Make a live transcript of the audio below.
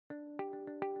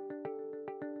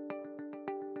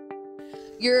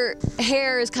Your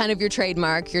hair is kind of your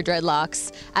trademark, your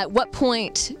dreadlocks. At what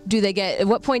point do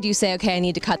you say, okay, I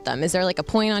need to cut them? Is there like a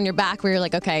point on your back where you're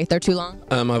like, okay, they're too long?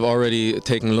 I've already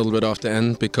taken a little bit off the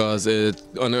end because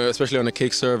especially on a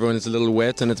kick serve when it's a little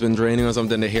wet and it's been draining or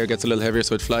something, the hair gets a little heavier,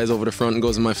 so it flies over the front and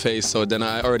goes in my face. So then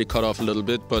I already cut off a little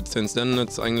bit, but since then,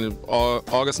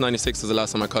 August '96 is the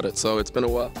last time I cut it, so it's been a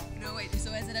while. No, wait,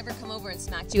 so has it ever come over and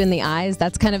smacked you in the eyes?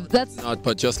 That's not,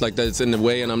 but just like that, it's in the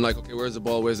way, and I'm like, okay, where's the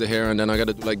ball, where's the hair, and then I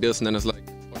gotta do like this, and then it's like,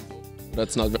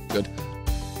 that's not very good.